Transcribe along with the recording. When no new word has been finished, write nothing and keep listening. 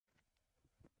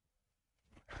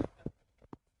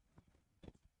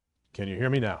Can you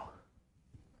hear me now?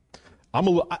 I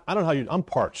don't know how I'm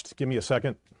parched. Give me a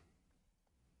second.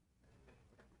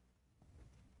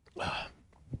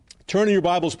 Turn in your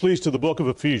Bibles, please, to the book of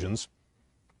Ephesians.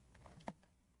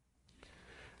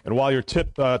 And while you're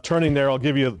turning there, I'll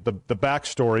give you the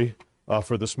backstory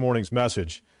for this morning's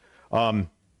message.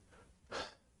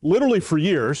 Literally for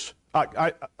years,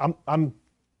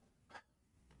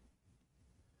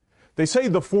 they say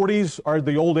the 40s are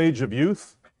the old age of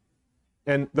youth,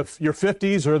 and your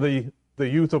 50s are the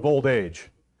youth of old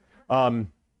age. I'm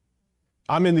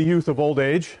in the youth of old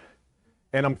age,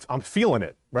 and I'm feeling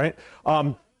it, right?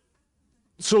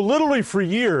 So literally for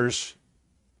years,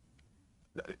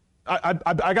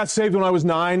 I got saved when I was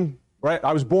 9, right?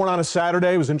 I was born on a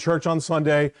Saturday, was in church on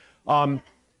Sunday.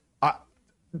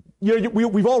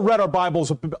 We've all read our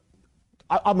Bibles.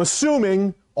 I'm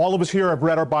assuming all of us here have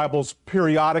read our Bibles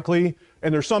periodically,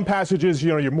 and there's some passages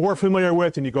you're more familiar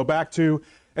with and you go back to,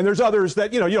 and there's others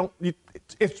that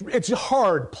it's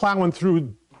hard plowing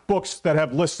through books that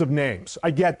have lists of names.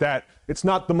 I get that. It's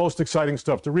not the most exciting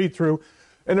stuff to read through,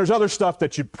 and there's other stuff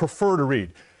that you prefer to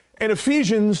read. And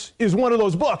Ephesians is one of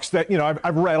those books that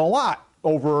I've read a lot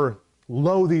over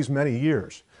these many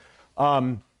years.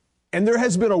 And there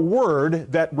has been a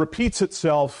word that repeats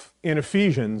itself in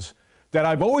Ephesians that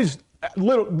I've always,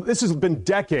 this has been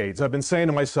decades, I've been saying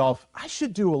to myself, I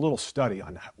should do a little study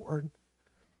on that word.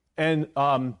 And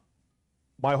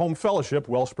my home fellowship,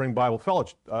 Wellspring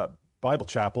Bible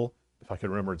Chapel, if I can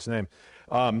remember its name,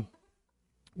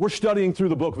 we're studying through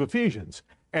the book of Ephesians.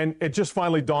 And it just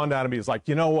finally dawned on me, it's like,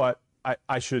 you know what,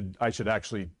 I should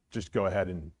actually just go ahead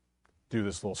and do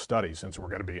this little study since we're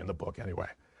going to be in the book anyway.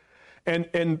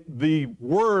 And the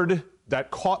word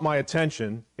that caught my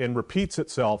attention and repeats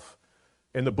itself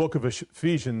in the book of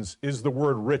Ephesians is the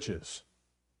word riches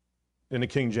in the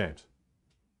King James.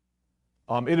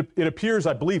 It appears,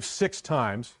 I believe, 6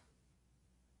 times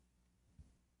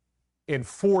in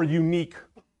 4 unique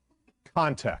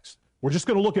contexts. We're just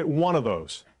going to look at one of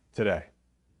those today.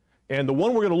 And the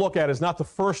one we're going to look at is not the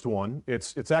first one.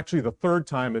 It's actually the 3rd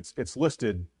time it's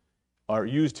listed are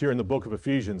used here in the book of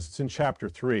Ephesians. It's in chapter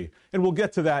 3. And we'll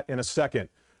get to that in a second.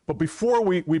 But before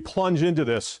we plunge into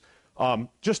this,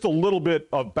 just a little bit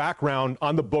of background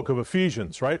on the book of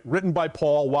Ephesians, right? Written by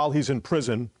Paul while he's in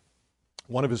prison,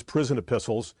 one of his prison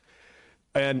epistles.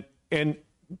 And in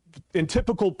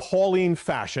typical Pauline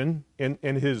fashion in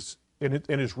his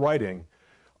writing,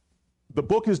 the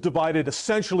book is divided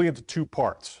essentially into 2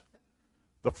 parts.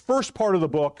 The first part of the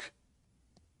book,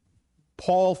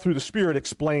 Paul, through the Spirit,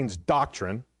 explains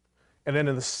doctrine. And then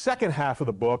in the second half of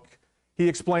the book, he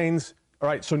explains, all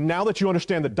right, so now that you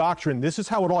understand the doctrine, this is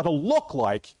how it ought to look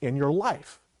like in your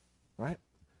life, right?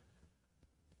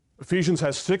 Ephesians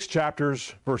has 6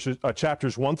 chapters,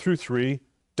 chapters 1 through 3,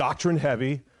 doctrine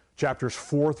heavy, chapters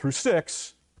 4 through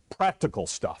 6, practical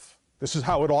stuff. This is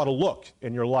how it ought to look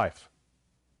in your life.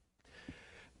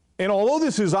 And although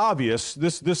this is obvious,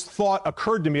 this thought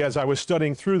occurred to me as I was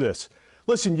studying through this.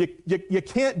 Listen, you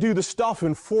can't do the stuff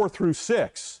in 4 through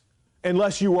 6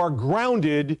 unless you are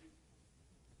grounded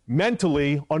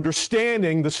mentally,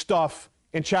 understanding the stuff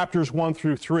in chapters 1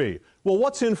 through 3. Well,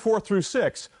 what's in 4 through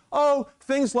 6? Oh,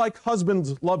 things like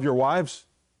husbands, love your wives.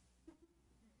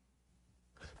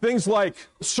 Things like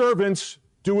servants,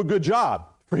 do a good job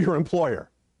for your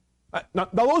employer. Now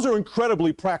those are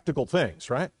incredibly practical things,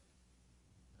 right?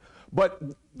 But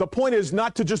the point is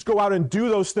not to just go out and do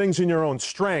those things in your own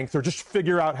strength or just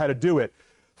figure out how to do it.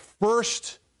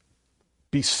 First,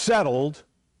 be settled,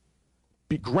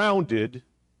 be grounded,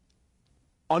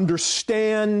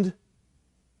 understand,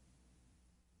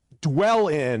 dwell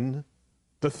in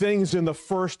the things in the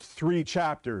first 3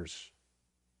 chapters.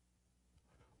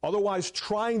 Otherwise,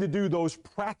 trying to do those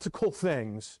practical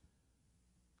things,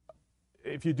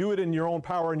 if you do it in your own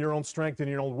power and your own strength and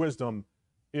your own wisdom,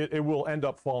 it will end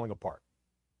up falling apart.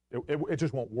 It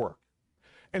just won't work.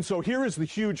 And so here is the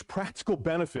huge practical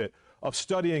benefit of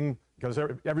studying, because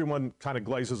everyone kind of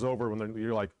glazes over when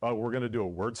you're like, oh, we're going to do a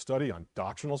word study on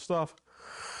doctrinal stuff.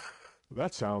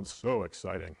 That sounds so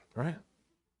exciting, right?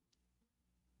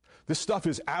 This stuff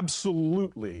is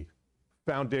absolutely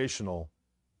foundational.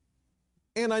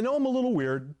 And I know I'm a little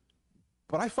weird,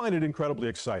 but I find it incredibly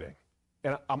exciting.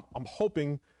 And I'm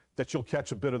hoping that you'll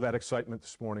catch a bit of that excitement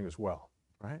this morning as well.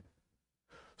 Right?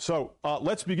 So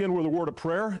let's begin with a word of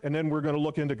prayer, and then we're going to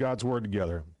look into God's word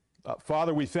together.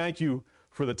 Father, we thank you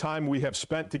for the time we have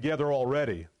spent together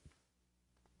already,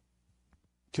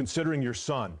 considering your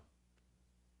Son,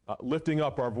 lifting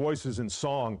up our voices in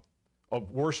song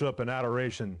of worship and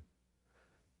adoration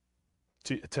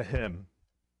to him.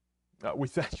 We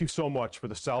thank you so much for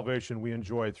the salvation we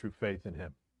enjoy through faith in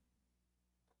him.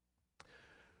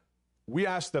 we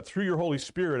ask that through your Holy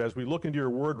Spirit, as we look into your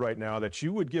word right now, that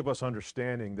you would give us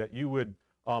understanding, that you would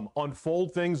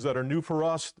unfold things that are new for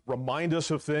us, remind us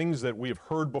of things that we have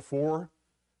heard before,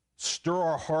 stir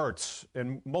our hearts,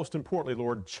 and most importantly,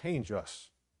 Lord, change us.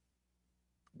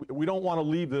 We don't want to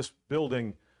leave this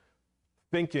building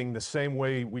thinking the same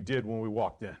way we did when we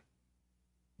walked in.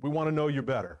 We want to know you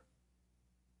better.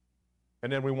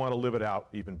 And then we want to live it out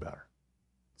even better.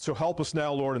 So help us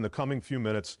now, Lord, in the coming few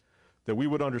minutes, that we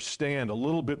would understand a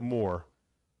little bit more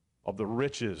of the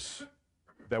riches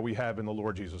that we have in the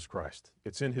Lord Jesus Christ.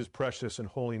 It's in his precious and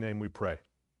holy name we pray.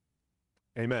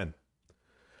 Amen.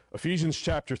 Ephesians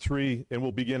chapter 3, and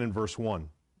we'll begin in verse 1,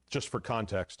 just for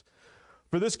context.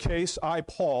 For this case, I,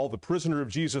 Paul, the prisoner of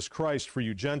Jesus Christ for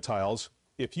you Gentiles,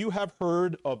 if you have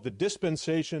heard of the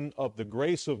dispensation of the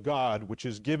grace of God, which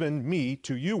is given me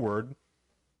to youward,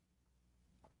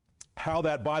 how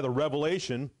that by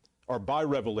revelation,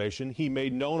 he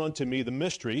made known unto me the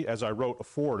mystery, as I wrote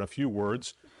afore in a few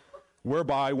words,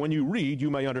 whereby when you read,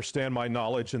 you may understand my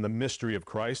knowledge in the mystery of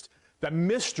Christ. That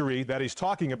mystery that he's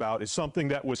talking about is something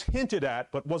that was hinted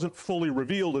at but wasn't fully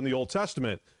revealed in the Old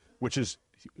Testament, which is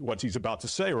what he's about to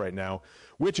say right now,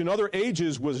 which in other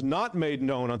ages was not made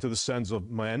known unto the sons of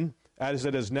men, as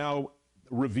it is now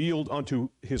revealed unto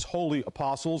his holy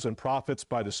apostles and prophets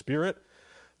by the Spirit,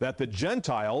 that the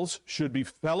Gentiles should be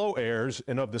fellow heirs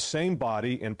and of the same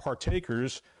body and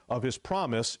partakers of his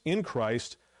promise in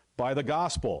Christ by the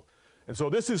gospel. And so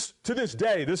this is, to this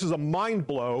day, this is a mind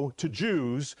blow to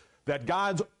Jews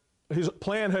that his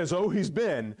plan has always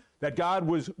been that God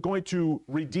was going to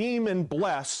redeem and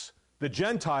bless the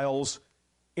Gentiles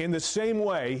in the same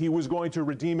way he was going to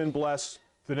redeem and bless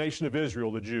the nation of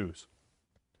Israel, the Jews.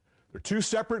 They're two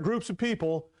separate groups of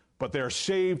people, but they're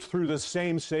saved through the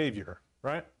same Savior,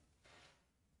 right?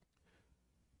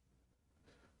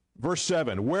 Verse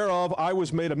 7, whereof I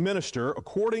was made a minister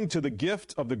according to the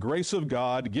gift of the grace of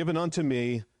God given unto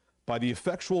me by the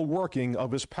effectual working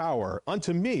of his power.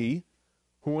 Unto me,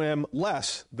 who am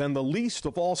less than the least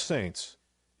of all saints,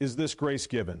 is this grace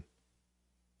given,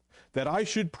 that I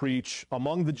should preach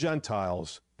among the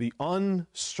Gentiles the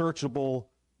unsearchable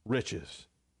riches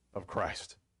of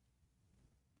Christ.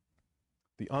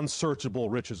 The unsearchable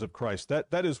riches of Christ.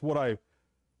 That is what I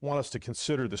want us to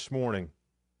consider this morning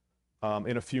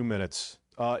in a few minutes.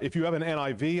 If you have an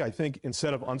NIV, I think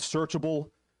instead of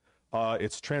unsearchable,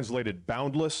 it's translated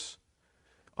boundless.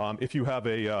 If you have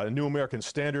a New American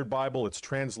Standard Bible, it's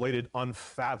translated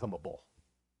unfathomable.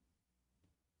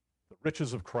 The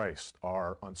riches of Christ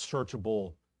are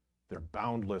unsearchable, they're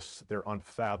boundless, they're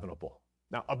unfathomable.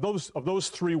 Now, of those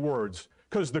three words,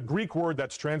 because the Greek word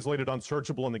that's translated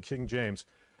unsearchable in the King James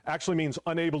actually means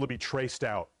unable to be traced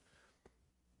out.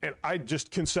 And I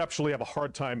just conceptually have a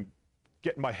hard time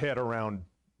getting my head around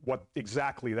what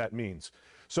exactly that means.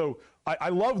 So I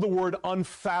love the word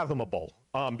unfathomable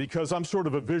because I'm sort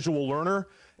of a visual learner,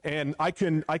 and I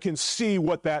can see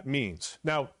what that means.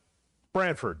 Now,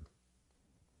 Branford,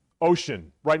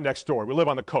 ocean, right next door. We live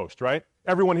on the coast, right?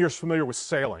 Everyone here is familiar with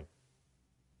sailing.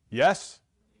 Yes?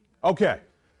 Okay.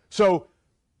 So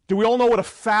do we all know what a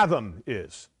fathom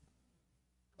is?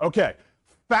 Okay.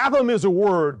 Fathom is a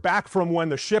word back from when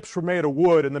the ships were made of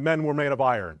wood and the men were made of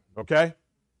iron, okay?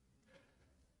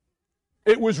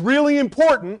 It was really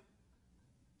important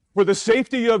for the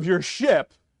safety of your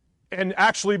ship and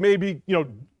actually maybe,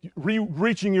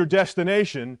 reaching your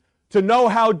destination to know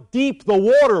how deep the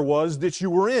water was that you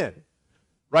were in,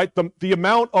 right? The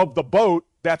amount of the boat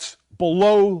that's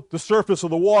below the surface of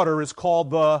the water is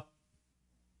called the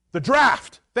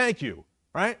draft. Thank you,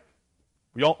 right?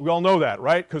 We all know that,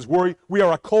 right? Because we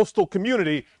are a coastal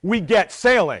community. We get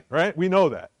sailing, right? We know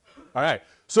that. All right.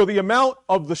 So the amount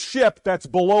of the ship that's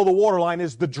below the waterline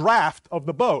is the draft of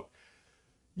the boat.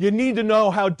 You need to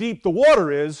know how deep the water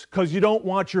is because you don't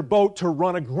want your boat to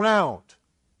run aground.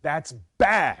 That's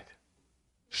bad.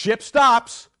 Ship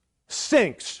stops,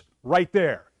 sinks right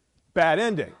there. Bad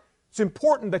ending. It's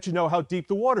important that you know how deep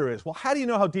the water is. Well, how do you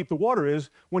know how deep the water is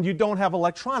when you don't have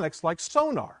electronics like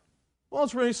sonar? Well,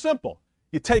 it's really simple.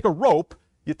 You take a rope,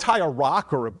 you tie a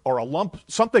rock or a lump,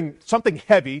 something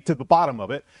heavy to the bottom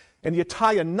of it, and you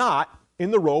tie a knot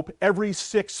in the rope every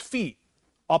 6 feet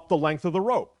up the length of the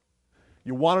rope.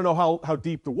 You want to know how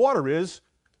deep the water is,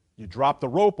 you drop the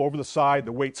rope over the side,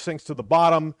 the weight sinks to the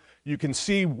bottom. You can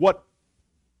see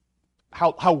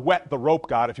how wet the rope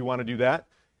got if you want to do that.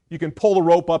 You can pull the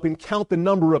rope up and count the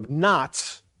number of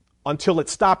knots until it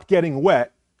stopped getting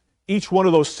wet. Each one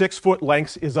of those 6-foot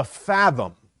lengths is a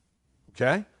fathom.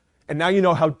 Okay? And now you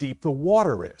know how deep the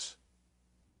water is.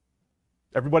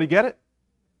 Everybody get it?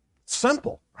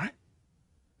 Simple, right?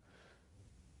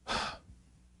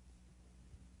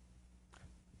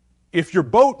 if your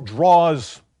boat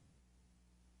draws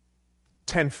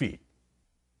 10 feet,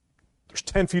 there's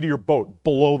 10 feet of your boat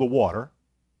below the water,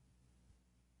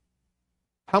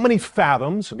 how many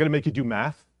fathoms, I'm going to make you do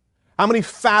math, how many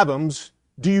fathoms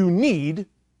do you need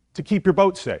to keep your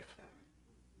boat safe?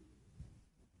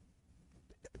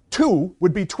 2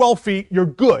 would be 12 feet. You're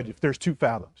good if there's 2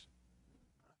 fathoms.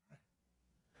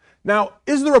 Now,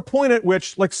 is there a point at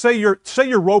which, like, say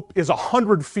your rope is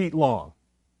 100 feet long,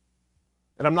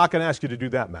 and I'm not going to ask you to do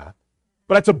that math,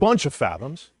 but that's a bunch of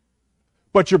fathoms,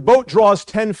 but your boat draws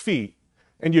 10 feet,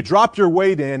 and you drop your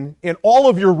weight in, and all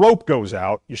of your rope goes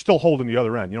out, you're still holding the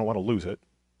other end, you don't want to lose it.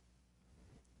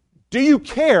 Do you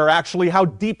care, actually, how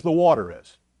deep the water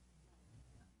is?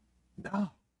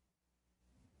 No.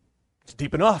 It's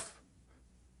deep enough.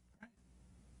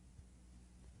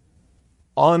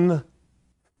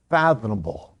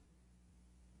 Unfathomable.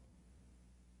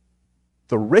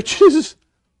 The riches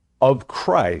of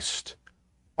Christ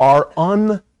are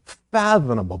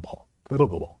unfathomable.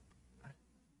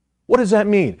 What does that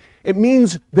mean? It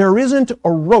means there isn't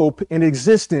a rope in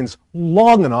existence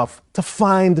long enough to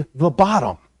find the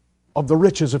bottom of the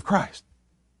riches of Christ.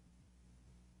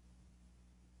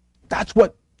 That's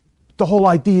what the whole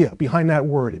idea behind that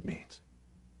word it means.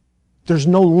 There's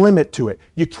no limit to it.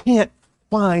 You can't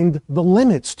find the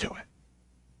limits to it.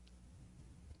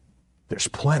 There's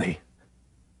plenty.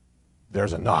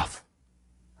 There's enough.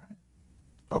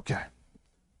 Okay.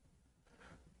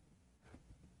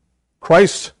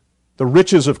 Christ, the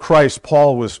riches of Christ,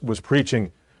 Paul was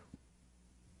preaching.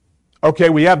 Okay,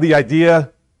 we have the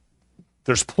idea.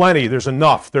 There's plenty. There's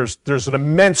enough. There's an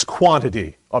immense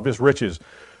quantity of his riches.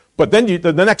 But then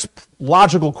the next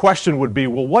logical question would be,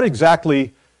 well, what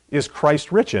exactly is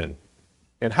Christ rich in?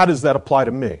 And how does that apply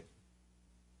to me?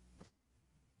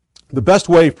 The best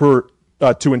way to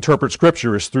interpret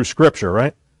Scripture is through Scripture,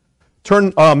 right?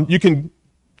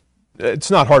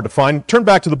 It's not hard to find. Turn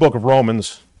back to the book of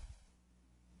Romans.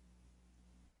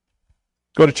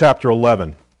 Go to chapter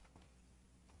 11.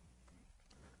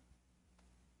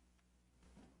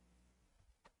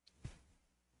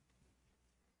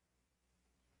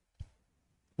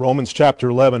 Romans chapter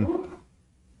 11,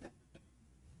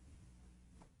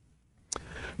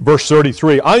 verse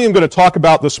 33. I am going to talk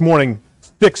about this morning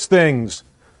 6 things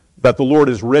that the Lord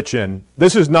is rich in.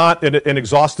 This is not an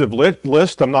exhaustive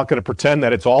list. I'm not going to pretend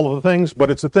that it's all of the things,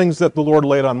 but it's the things that the Lord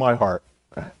laid on my heart.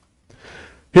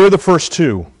 Here are the first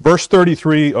 2. Verse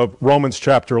 33 of Romans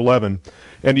chapter 11.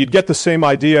 And you'd get the same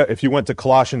idea if you went to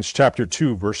Colossians chapter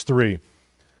 2, verse 3.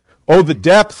 Oh, the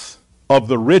depth of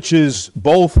the riches,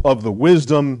 both of the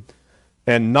wisdom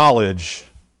and knowledge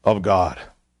of God.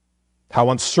 How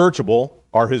unsearchable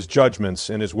are his judgments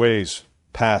and his ways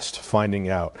past finding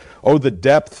out. Oh, the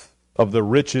depth of the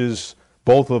riches,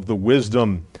 both of the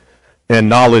wisdom and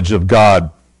knowledge of God.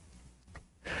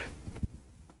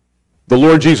 The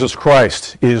Lord Jesus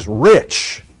Christ is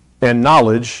rich in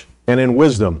knowledge and in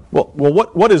wisdom. Well,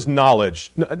 what is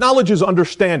knowledge? Knowledge is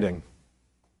understanding.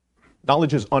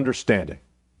 Knowledge is understanding.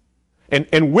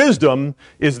 And wisdom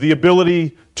is the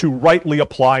ability to rightly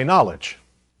apply knowledge.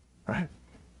 Right?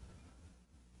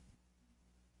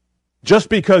 Just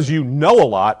because you know a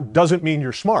lot doesn't mean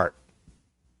you're smart.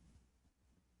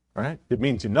 Right? It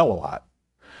means you know a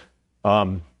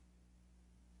lot.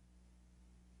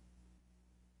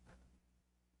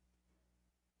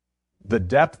 The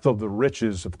depth of the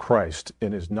riches of Christ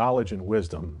in his knowledge and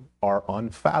wisdom are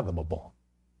unfathomable.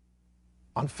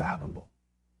 Unfathomable.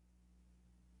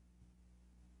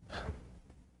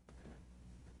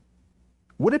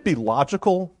 Would it be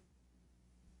logical?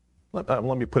 Let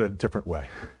me put it a different way.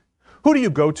 Who do you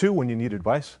go to when you need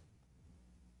advice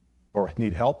or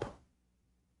need help?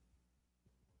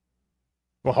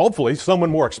 Well, hopefully someone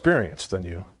more experienced than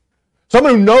you.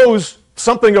 Someone who knows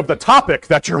something of the topic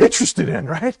that you're interested in,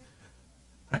 right?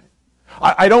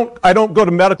 I don't go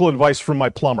to medical advice from my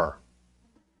plumber.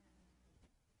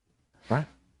 Right?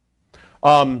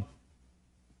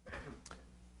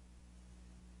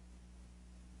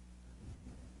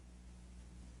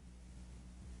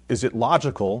 Is it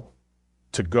logical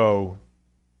to go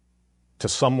to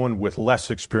someone with less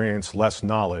experience, less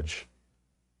knowledge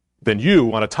than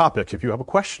you on a topic if you have a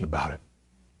question about it?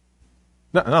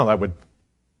 No, that would.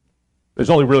 There's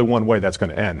only really one way that's going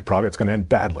to end. Probably it's going to end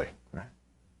badly. Right?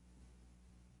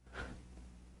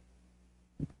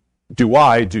 Do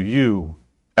you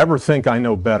ever think I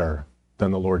know better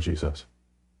than the Lord Jesus?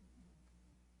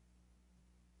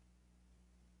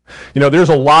 You know, there's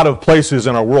a lot of places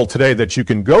in our world today that you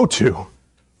can go to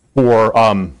for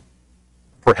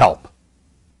help.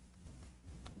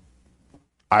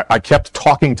 I kept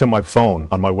talking to my phone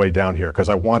on my way down here because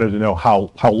I wanted to know how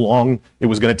long it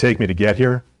was going to take me to get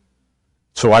here.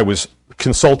 So I was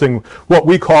consulting what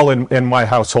we call in my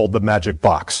household the magic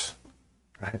box.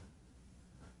 Right?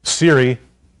 Siri,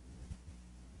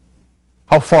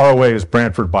 how far away is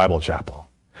Branford Bible Chapel?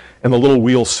 And the little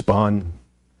wheel spun,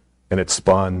 and it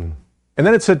spun, and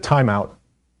then it said timeout.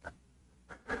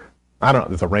 I don't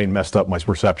know if the rain messed up my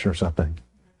reception or something.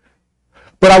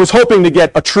 But I was hoping to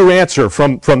get a true answer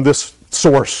from this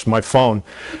source, my phone,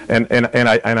 and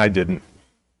I didn't.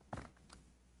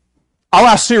 I'll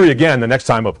ask Siri again the next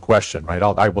time I have a question, right?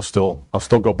 I'll still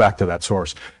go back to that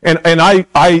source, and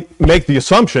I make the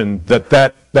assumption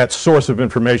that source of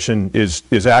information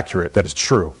is accurate, that it's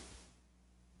true.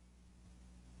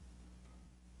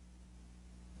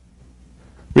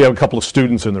 We have a couple of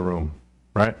students in the room,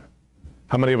 right?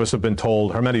 How many of us have been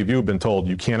told? How many of you have been told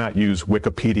you cannot use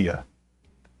Wikipedia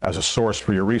as a source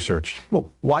for your research?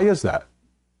 Well, why is that?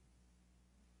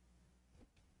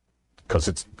 Because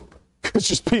it's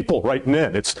just people writing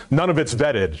in. None of it's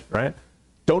vetted, right?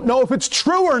 Don't know if it's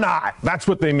true or not. That's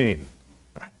what they mean.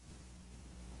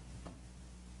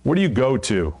 Where do you go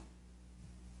to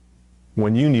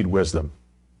when you need wisdom?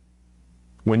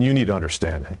 When you need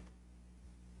understanding?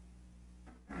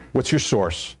 What's your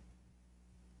source?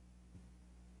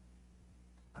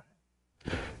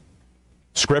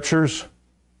 Scriptures?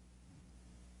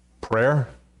 Prayer?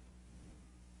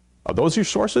 Are those your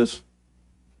sources?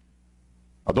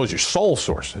 Are those your sole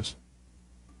sources?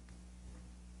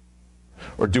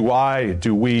 Or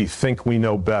do we think we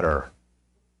know better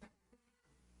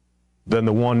than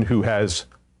the one who has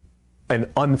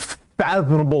an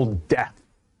unfathomable depth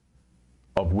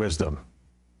of wisdom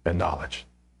and knowledge?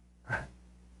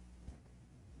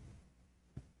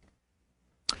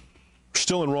 We're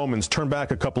still in Romans. Turn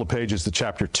back a couple of pages to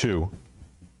chapter 2.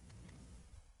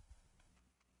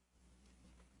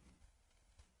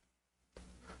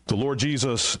 The Lord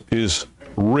Jesus is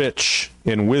rich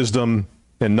in wisdom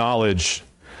and knowledge.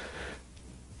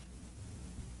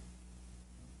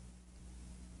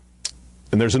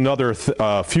 And there's another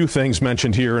few things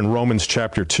mentioned here in Romans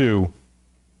chapter 2.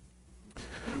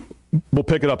 We'll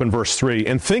pick it up in verse 3.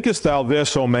 And thinkest thou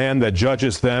this, O man, that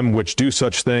judgest them which do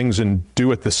such things, and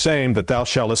doeth the same, that thou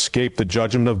shalt escape the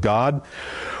judgment of God?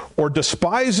 Or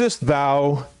despisest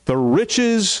thou the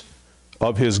riches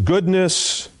of his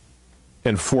goodness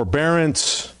and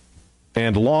forbearance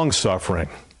and longsuffering,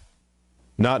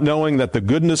 not knowing that the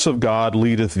goodness of God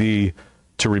leadeth thee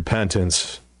to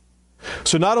repentance?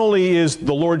 So not only is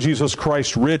the Lord Jesus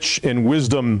Christ rich in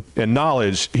wisdom and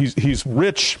knowledge, he's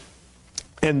rich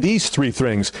in these three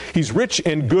things. He's rich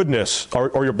in goodness,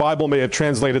 or your Bible may have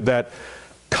translated that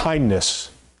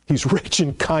kindness. He's rich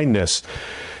in kindness.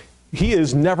 He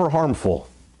is never harmful.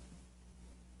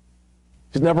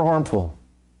 He's never harmful.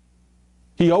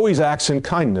 He always acts in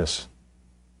kindness.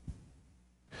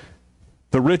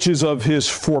 The riches of his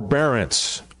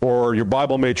forbearance, or your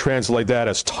Bible may translate that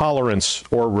as tolerance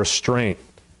or restraint.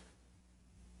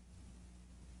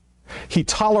 He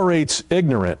tolerates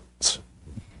ignorance.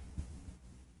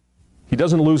 He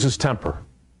doesn't lose his temper.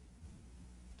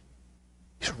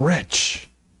 He's rich.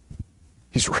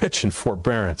 He's rich in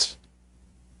forbearance.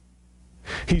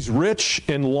 He's rich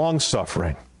in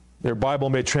long-suffering. Your Bible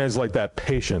may translate that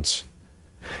patience.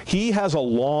 He has a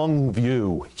long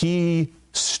view. He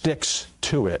sticks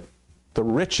to it. The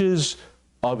riches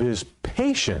of his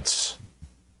patience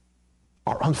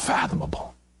are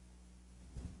unfathomable.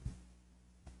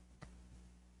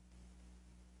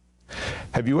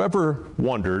 Have you ever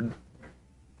wondered,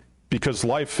 because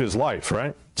life is life,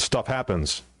 right? Stuff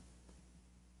happens.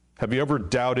 Have you ever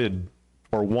doubted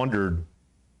or wondered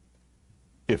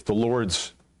if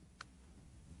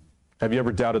have you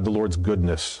ever doubted the Lord's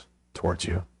goodness towards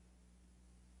you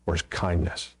or his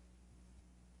kindness?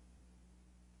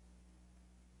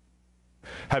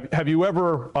 Have you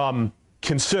ever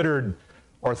considered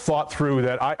or thought through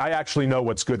that I actually know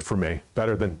what's good for me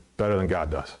better than God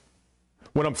does?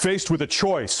 When I'm faced with a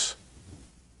choice,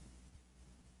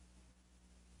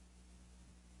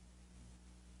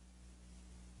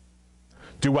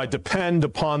 do I depend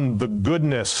upon the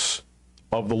goodness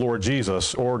of the Lord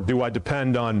Jesus, or do I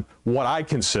depend on what I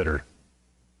consider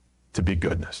to be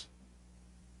goodness?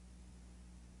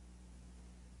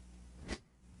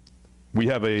 We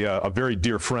have a very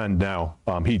dear friend now.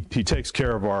 He takes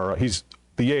care of he's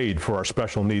the aide for our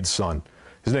special needs son.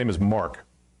 His name is Mark.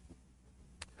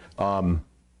 Mark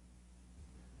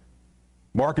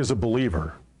is a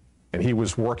believer, and he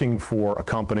was working for a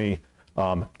company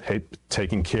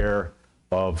taking care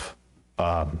of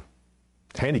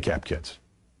handicapped kids.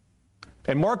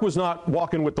 And Mark was not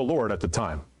walking with the Lord at the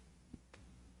time.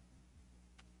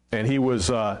 And he was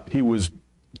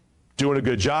doing a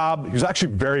good job. He was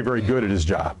actually very, very good at his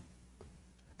job.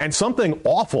 And something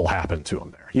awful happened to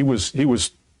him there. He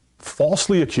was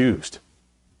falsely accused.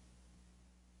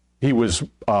 He was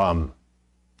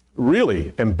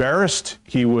really embarrassed.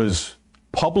 He was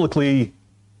publicly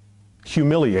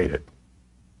humiliated.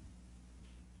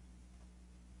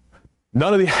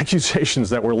 None of the accusations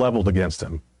that were leveled against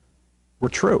him were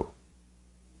true.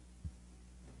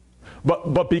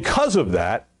 But because of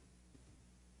that,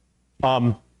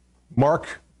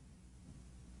 Mark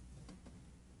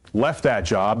left that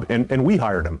job and we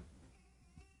hired him.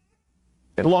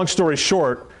 And long story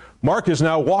short, Mark is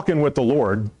now walking with the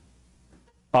Lord.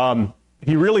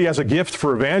 He really has a gift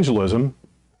for evangelism.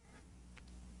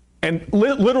 And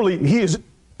literally, he is,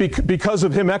 because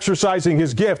of him exercising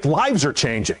his gift, lives are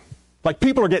changing. Like,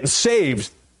 people are getting saved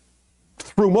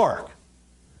through Mark.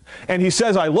 And he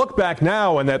says, I look back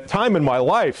now in that time in my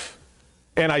life,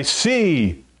 and I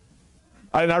see,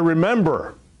 and I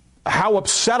remember how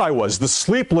upset I was, the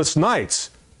sleepless nights,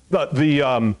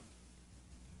 the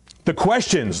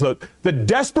questions, the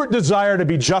desperate desire to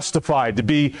be justified, to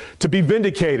be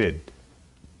vindicated.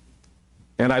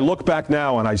 And I look back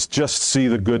now and I just see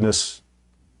the goodness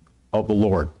of the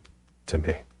Lord to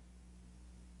me.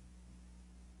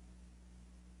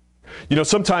 You know,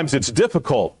 sometimes it's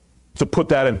difficult to put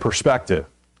that in perspective,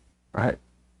 right?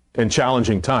 In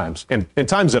challenging times, and in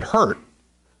times that hurt.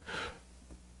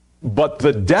 But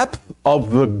the depth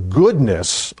of the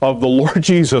goodness of the Lord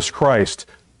Jesus Christ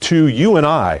to you and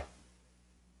I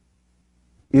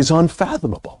is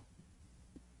unfathomable.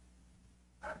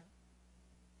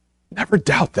 Never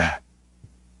doubt that.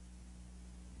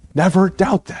 Never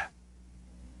doubt that.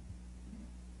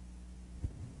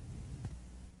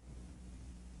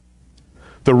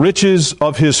 The riches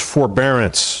of his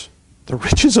forbearance. The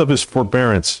riches of his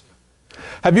forbearance.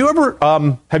 Have you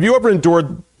ever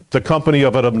endured the company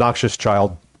of an obnoxious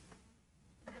child?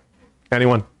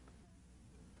 Anyone?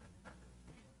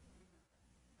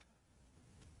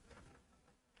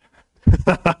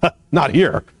 Not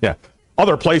here. Yeah.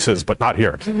 Other places, but not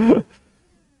here.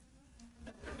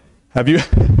 Have you?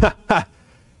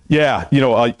 Yeah, you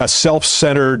know, a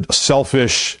self-centered,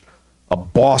 selfish, a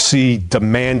bossy,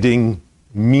 demanding,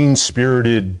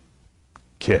 mean-spirited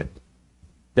kid.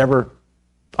 Ever?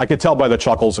 I could tell by the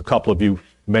chuckles a couple of you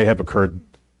may have occurred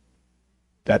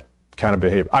that kind of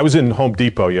behavior. I was in Home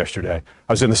Depot yesterday.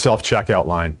 I was in the self-checkout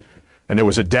line, and there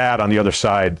was a dad on the other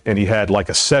side, and he had like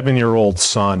a 7-year-old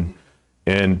son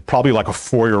and probably like a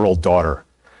 4-year-old daughter.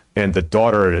 And the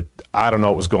daughter, I don't know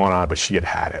what was going on, but she had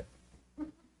had it.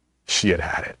 She had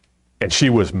had it. And she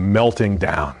was melting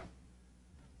down.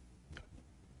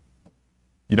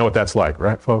 You know what that's like,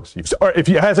 right, folks? Or if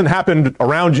it hasn't happened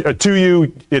around you, to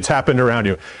you, it's happened around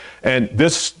you. And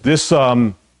this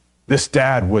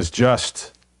dad was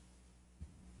just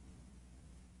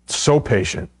so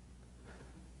patient.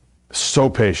 So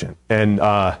patient. And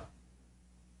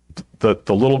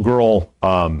the little girl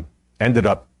ended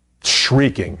up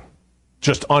shrieking,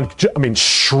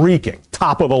 shrieking,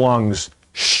 top of the lungs,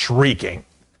 shrieking.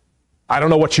 I don't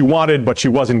know what she wanted, but she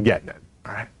wasn't getting it.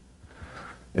 All right.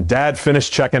 And Dad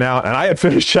finished checking out, and I had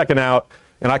finished checking out,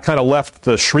 and I kind of left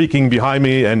the shrieking behind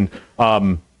me, and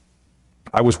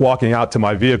I was walking out to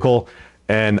my vehicle,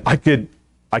 and I could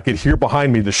hear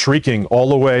behind me the shrieking all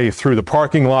the way through the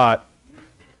parking lot.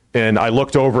 And I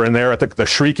looked over in there at the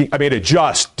shrieking. I mean, it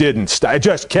just didn't stop. It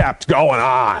just kept going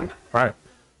on, right?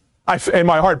 And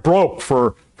my heart broke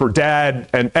for Dad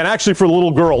and actually for the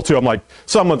little girl too. I'm like,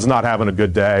 someone's not having a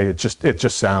good day. It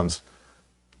just sounds.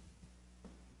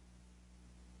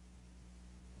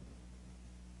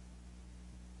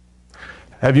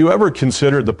 Have you ever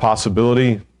considered the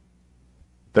possibility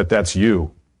that that's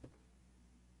you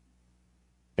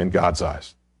in God's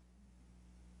eyes?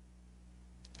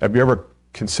 Have you ever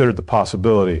considered the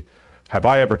possibility, have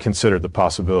I ever considered the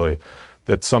possibility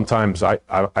that sometimes I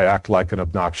act like an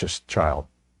obnoxious child?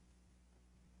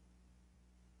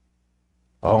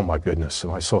 Oh my goodness,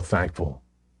 am I so thankful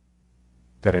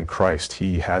that in Christ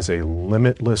he has a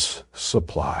limitless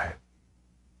supply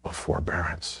of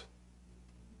forbearance.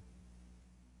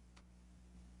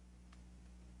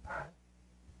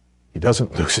 He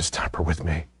doesn't lose his temper with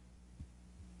me.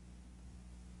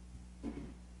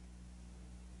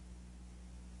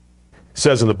 It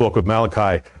says in the book of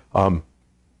Malachi,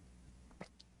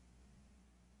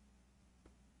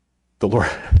 the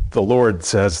Lord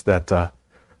says that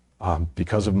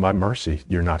because of my mercy,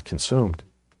 you're not consumed.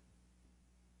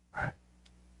 Right?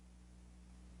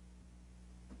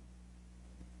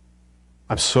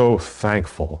 I'm so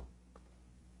thankful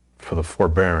for the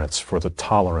forbearance, for the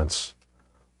tolerance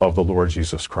of the Lord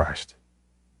Jesus Christ.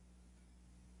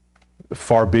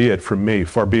 Far be it from me,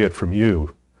 far be it from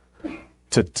you,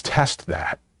 to test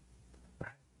that.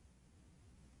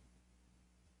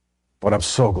 But I'm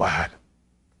so glad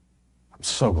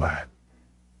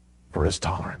for his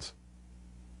tolerance,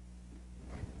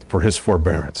 for his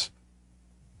forbearance.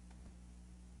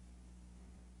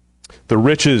 The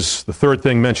riches, the third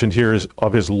thing mentioned here, is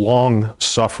of his long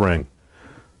suffering,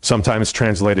 sometimes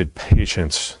translated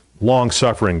patience. Long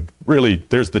suffering, really,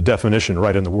 there's the definition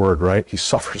right in the word, right? He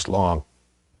suffers long.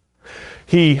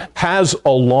 He has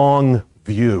a long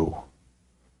view.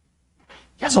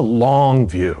 He has a long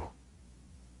view.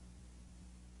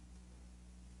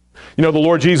 You know, the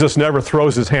Lord Jesus never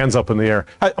throws his hands up in the air.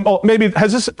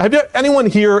 Have anyone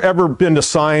here ever been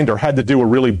assigned or had to do a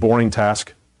really boring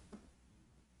task?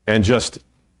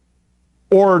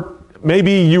 Or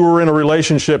maybe you were in a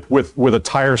relationship with a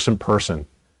tiresome person.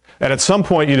 And at some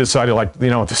point you decided,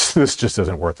 this just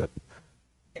isn't worth it.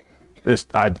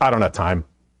 I don't have time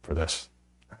for this.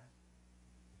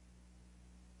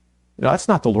 That's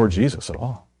not the Lord Jesus at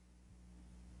all.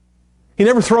 He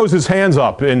never throws his hands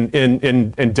up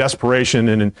in desperation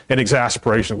and in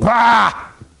exasperation.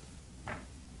 Ah!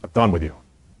 I'm done with you.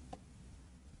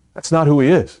 That's not who he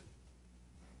is.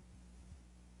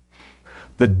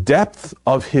 The depth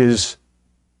of his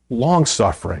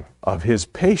long-suffering, of his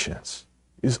patience,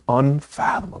 is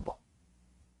unfathomable.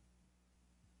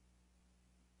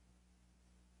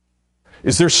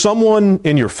 Is there someone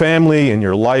in your family, in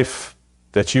your life,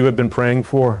 that you have been praying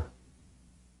for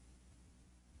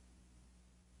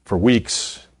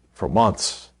weeks, for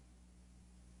months,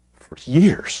 for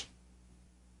years?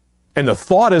 And the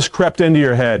thought has crept into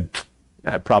your head,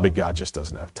 probably God just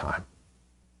doesn't have time.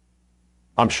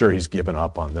 I'm sure he's given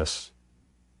up on this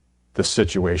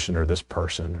situation or this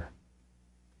person.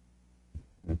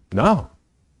 No,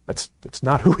 that's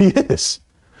not who he is.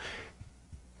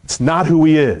 It's not who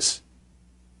he is.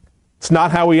 It's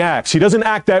not how he acts. He doesn't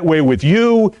act that way with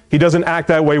you. He doesn't act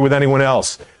that way with anyone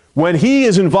else. When he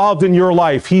is involved in your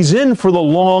life, he's in for the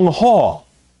long haul.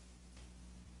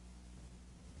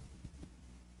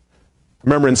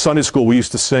 Remember in Sunday school, we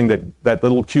used to sing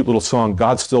that cute little song,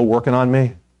 God's Still Working on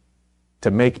Me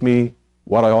to make me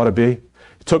what I ought to be.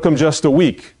 It took him just a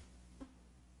week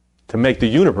to make the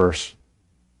universe.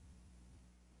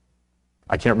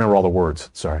 I can't remember all the words,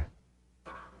 sorry.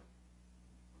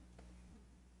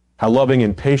 How loving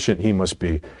and patient he must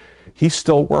be. He's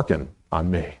still working on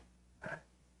me.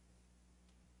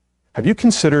 Have you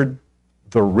considered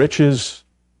the riches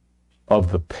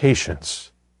of the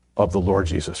patience of the Lord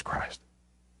Jesus Christ?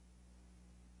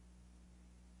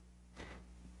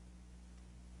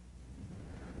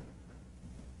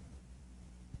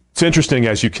 It's interesting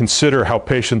as you consider how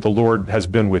patient the Lord has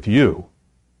been with you.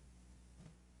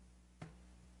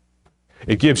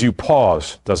 It gives you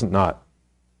pause, does it not,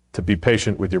 to be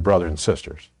patient with your brothers and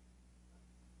sisters.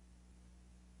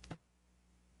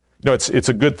 It's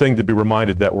a good thing to be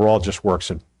reminded that we're all just works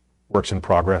in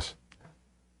progress.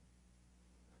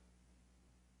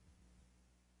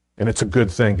 And it's a good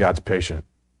thing God's patient.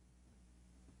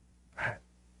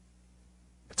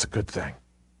 It's a good thing.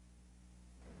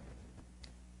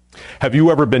 Have you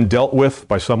ever been dealt with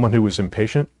by someone who was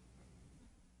impatient?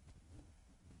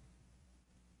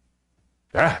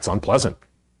 Yeah, it's unpleasant.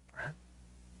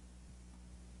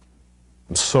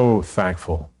 I'm so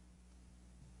thankful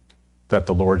that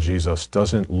the Lord Jesus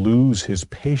doesn't lose his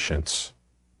patience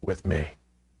with me.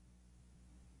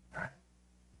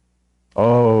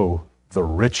 Oh, the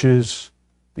riches,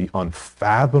 the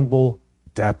unfathomable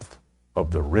depth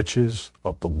of the riches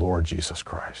of the Lord Jesus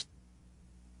Christ.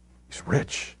 He's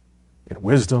rich in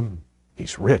wisdom.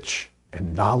 He's rich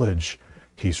in knowledge.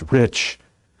 He's rich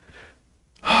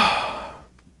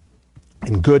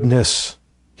in goodness.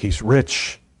 He's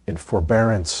rich in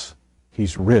forbearance.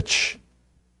 He's rich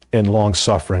in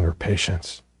long-suffering or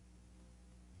patience.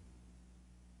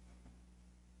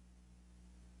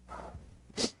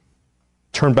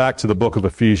 Turn back to the book of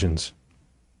Ephesians.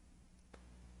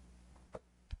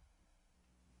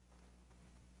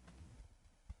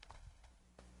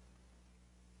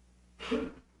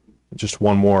 Just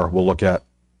one more we'll look at.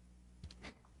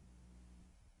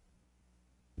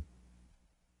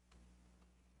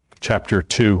 Chapter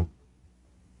 2,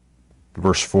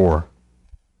 verse 4.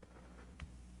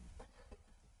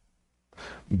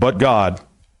 But God,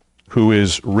 who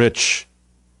is rich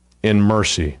in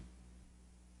mercy,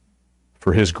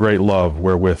 for his great love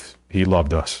wherewith he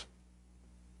loved us.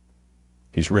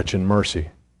 He's rich in mercy.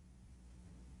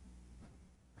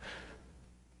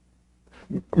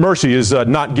 Mercy is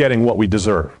not getting what we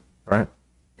deserve, right?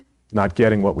 not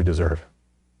getting what we deserve.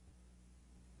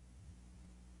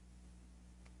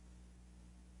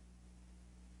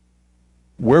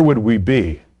 Where would we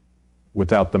be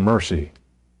without the mercy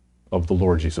of the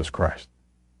Lord Jesus Christ?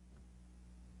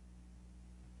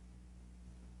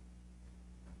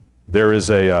 There is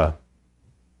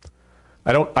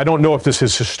I don't know if this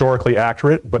is historically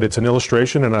accurate, but it's an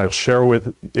illustration, and I'll share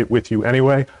it with you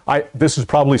anyway. This is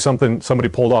probably something somebody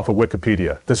pulled off of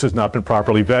Wikipedia. This has not been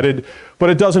properly vetted, but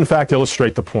it does in fact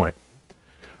illustrate the point.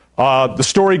 The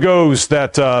story goes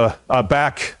that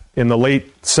back in the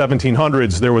late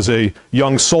 1700s, there was a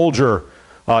young soldier,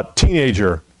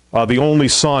 teenager, the only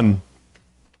son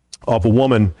of a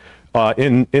woman.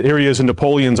 Here he is in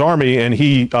Napoleon's army, and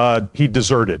he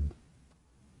deserted.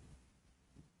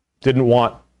 Didn't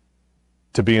want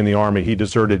to be in the army. He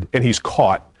deserted, and he's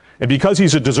caught. And because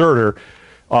he's a deserter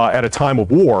at a time of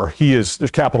war, there's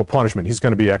capital punishment. He's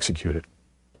going to be executed.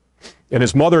 And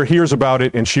his mother hears about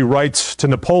it, and she writes to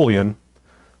Napoleon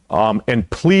and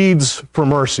pleads for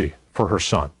mercy for her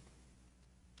son.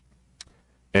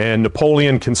 And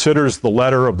Napoleon considers the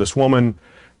letter of this woman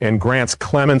and grants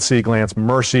clemency, grants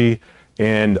mercy,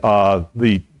 and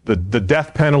the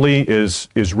death penalty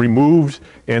is removed,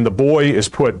 and the boy is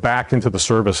put back into the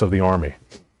service of the army.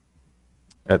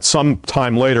 At some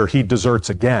time later, he deserts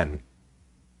again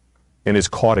and is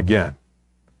caught again.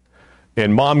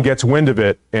 And mom gets wind of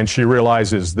it, and she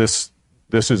realizes this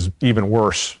is even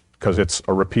worse because it's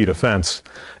a repeat offense.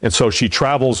 And so she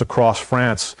travels across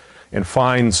France and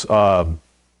finds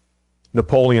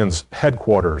Napoleon's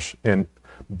headquarters and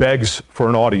begs for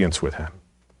an audience with him,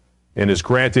 and is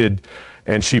granted,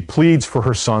 and she pleads for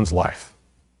her son's life.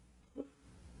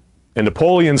 And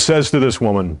Napoleon says to this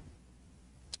woman,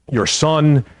 "Your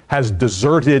son has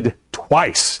deserted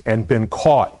twice and been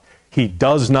caught. He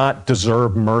does not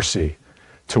deserve mercy."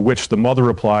 To which the mother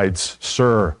replied,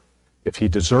 "Sir, if he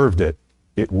deserved it,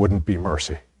 it wouldn't be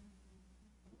mercy."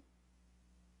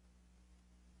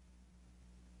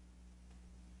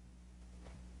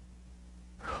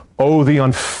 Oh, the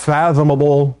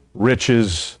unfathomable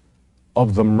riches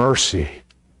of the mercy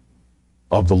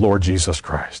of the Lord Jesus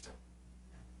Christ.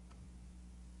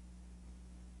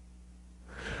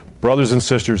 Brothers and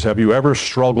sisters, have you ever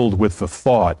struggled with the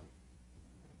thought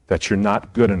that you're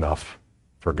not good enough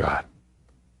for God?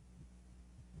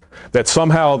 That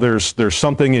somehow there's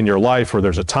something in your life, or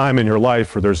there's a time in your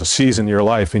life, or there's a season in your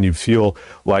life, and you feel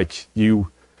like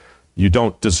you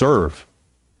don't deserve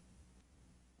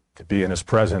to be in His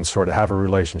presence or to have a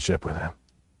relationship with Him.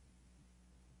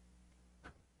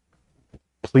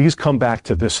 Please come back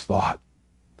to this thought,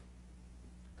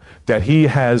 that He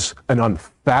has an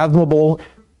unfathomable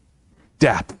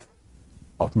depth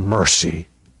of mercy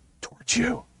towards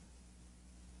you.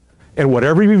 And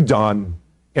whatever you've done,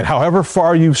 and however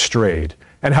far you've strayed,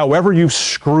 and however you've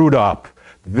screwed up,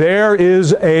 there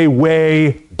is a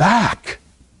way back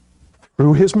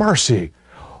through His mercy,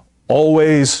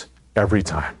 always, every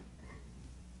time.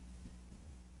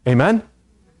 Amen?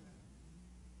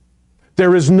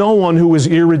 There is no one who is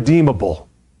irredeemable.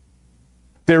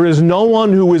 There is no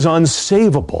one who is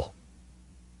unsavable.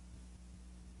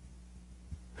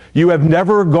 You have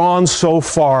never gone so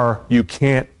far you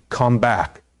can't come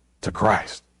back to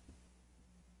Christ,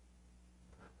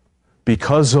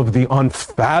 because of the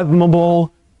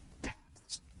unfathomable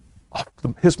depths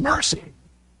of His mercy.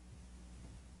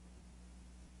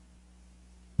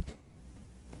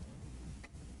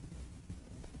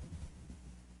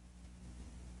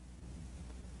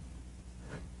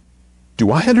 Do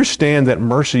I understand that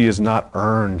mercy is not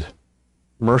earned?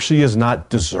 Mercy is not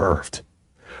deserved.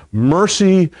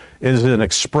 Mercy is an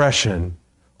expression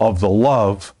of the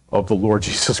love of the Lord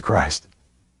Jesus Christ.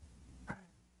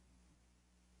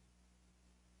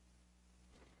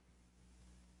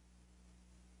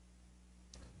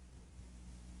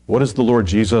 What is the Lord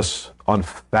Jesus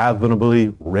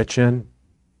unfathomably rich in?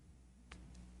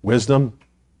 Wisdom,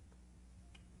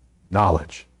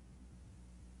 knowledge.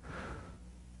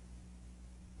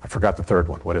 I forgot the third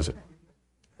one. What is it?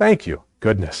 Thank you.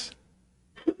 Goodness.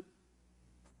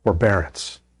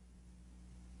 Forbearance.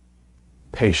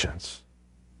 Patience.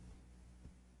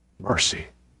 Mercy.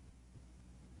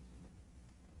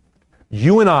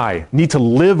 You and I need to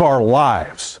live our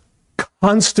lives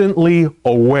constantly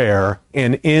aware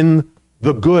and in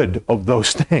the good of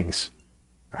those things.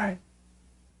 Right?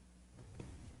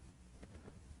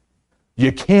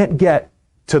 You can't get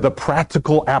to the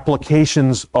practical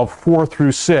applications of 4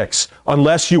 through 6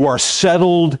 unless you are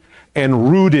settled and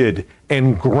rooted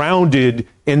and grounded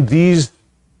in these,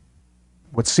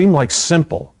 what seem like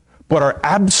simple, but are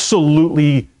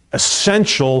absolutely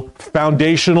essential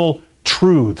foundational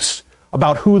truths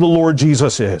about who the Lord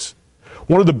Jesus is.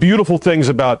 One of the beautiful things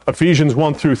about Ephesians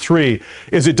 1 through 3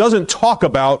 is it doesn't talk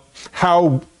about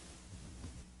how,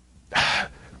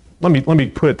 let me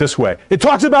put it this way. It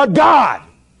talks about God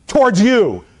towards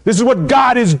you. This is what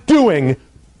God is doing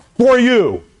for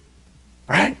you.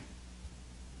 All right?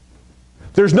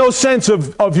 There's no sense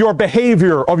of your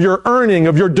behavior, of your earning,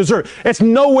 of your desert. It's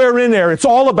nowhere in there. It's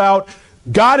all about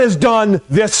God has done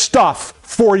this stuff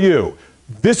for you.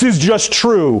 This is just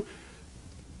true.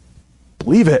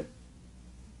 Believe it.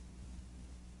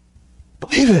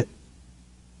 Believe it.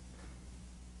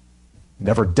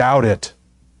 Never doubt it.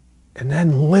 And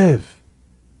then live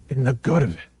in the good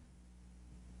of it.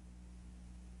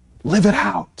 Live it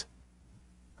out.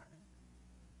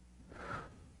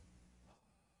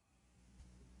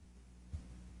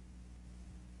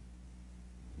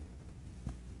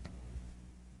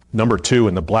 Number 2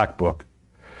 in the Black Book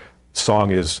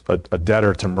song is a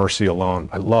debtor to mercy alone.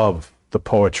 I love the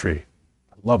poetry.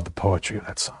 I love the poetry of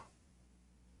that song.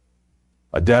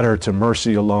 A debtor to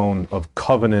mercy alone, of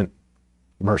covenant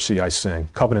mercy I sing.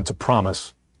 Covenant's a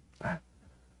promise.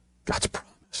 God's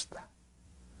promised that.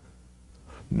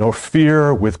 No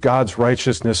fear, with God's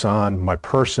righteousness on my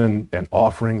person and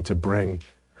offering to bring.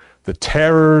 The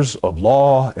terrors of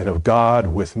law and of God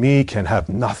with me can have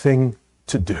nothing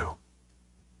to do.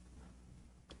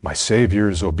 My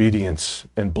Savior's obedience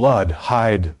and blood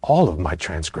hide all of my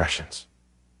transgressions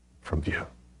from view.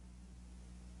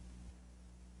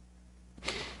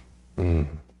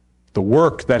 The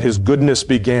work that his goodness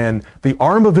began, the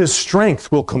arm of his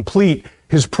strength will complete.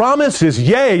 His promise is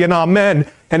yea and amen,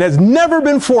 and has never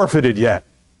been forfeited yet.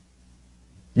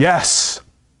 Yes,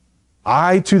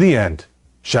 I to the end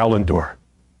shall endure.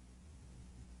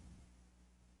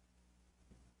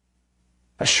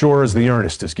 As sure as the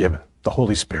earnest is given, the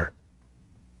Holy Spirit.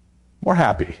 More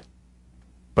happy,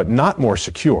 but not more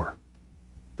secure,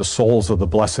 the souls of the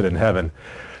blessed in heaven.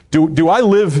 Do I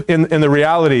live in the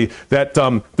reality that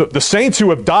the saints who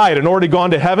have died and already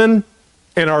gone to heaven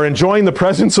and are enjoying the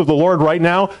presence of the Lord right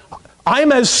now,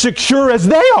 I'm as secure as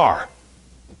they are.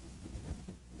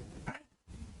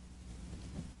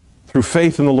 Through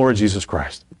faith in the Lord Jesus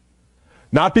Christ.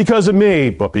 Not because of me,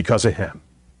 but because of him.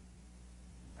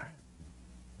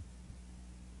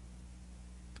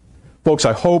 Folks,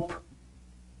 I hope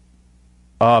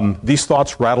these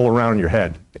thoughts rattle around in your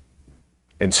head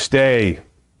and stay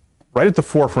right at the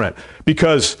forefront,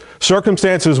 because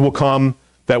circumstances will come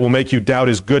that will make you doubt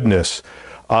his goodness.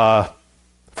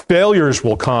 Failures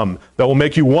will come that will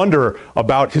make you wonder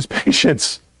about his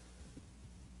patience.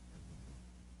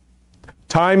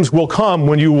 Times will come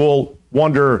when you will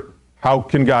wonder, how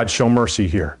can God show mercy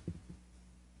here?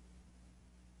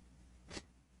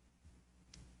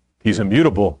 He's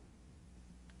immutable.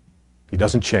 He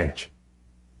doesn't change.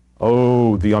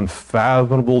 Oh, the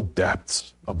unfathomable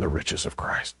depths of the riches of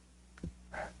Christ.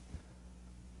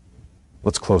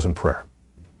 Let's close in prayer.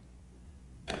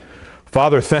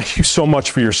 Father, thank you so much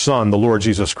for your Son, the Lord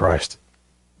Jesus Christ.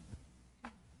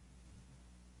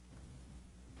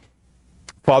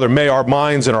 Father, may our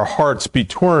minds and our hearts be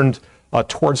turned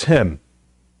towards him,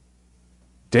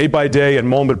 day by day and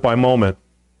moment by moment.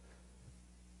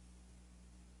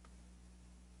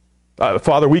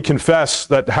 Father, we confess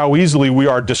that how easily we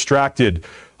are distracted.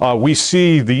 We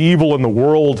see the evil in the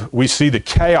world. We see the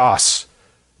chaos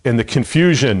and the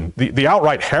confusion, the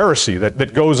outright heresy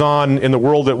that goes on in the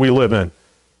world that we live in.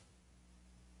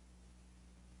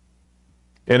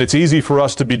 And it's easy for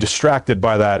us to be distracted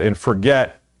by that and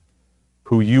forget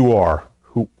who you are,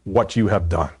 what you have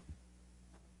done.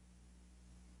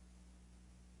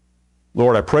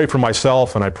 Lord, I pray for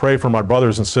myself and I pray for my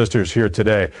brothers and sisters here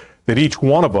today that each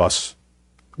one of us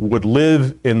would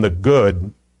live in the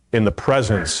good, in the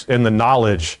presence, in the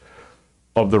knowledge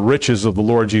of the riches of the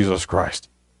Lord Jesus Christ.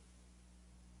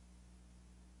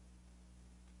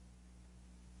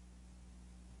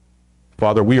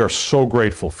 Father, we are so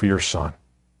grateful for your Son.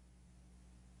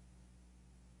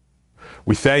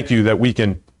 We thank you that we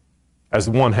can, as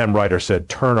the one hymn writer said,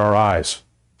 turn our eyes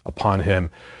upon him.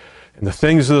 And the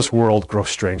things of this world grow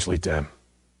strangely dim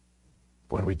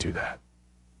when we do that.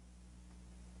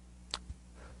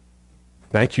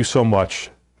 Thank you so much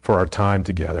for our time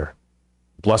together.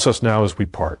 Bless us now as we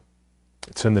part.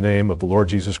 It's in the name of the Lord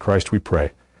Jesus Christ we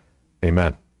pray.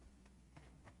 Amen.